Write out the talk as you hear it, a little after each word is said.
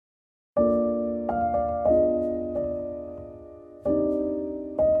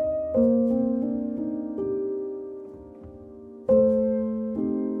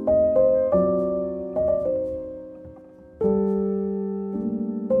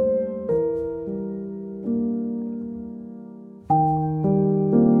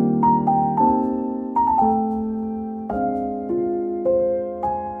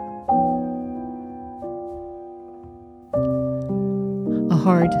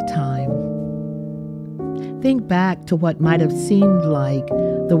time. Think back to what might have seemed like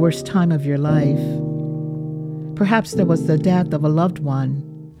the worst time of your life. Perhaps there was the death of a loved one,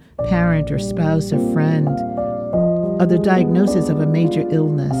 parent or spouse or friend, or the diagnosis of a major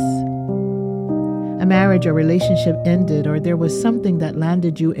illness. A marriage or relationship ended, or there was something that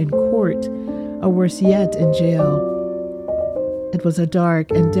landed you in court, or worse yet, in jail. It was a dark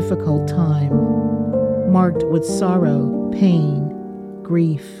and difficult time, marked with sorrow, pain,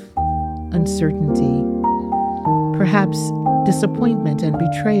 grief, uncertainty, perhaps disappointment and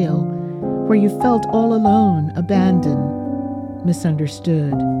betrayal, where you felt all alone, abandoned,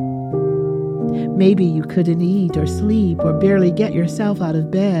 misunderstood. Maybe you couldn't eat or sleep or barely get yourself out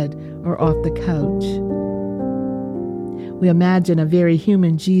of bed or off the couch. We imagine a very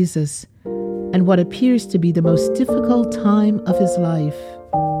human Jesus and what appears to be the most difficult time of his life.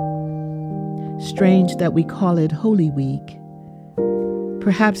 Strange that we call it Holy Week.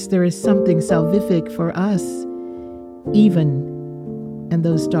 Perhaps there is something salvific for us, even in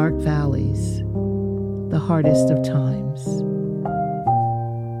those dark valleys, the hardest of times.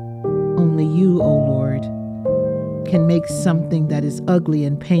 Only you, O Lord, can make something that is ugly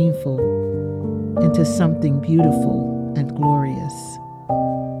and painful into something beautiful and glorious.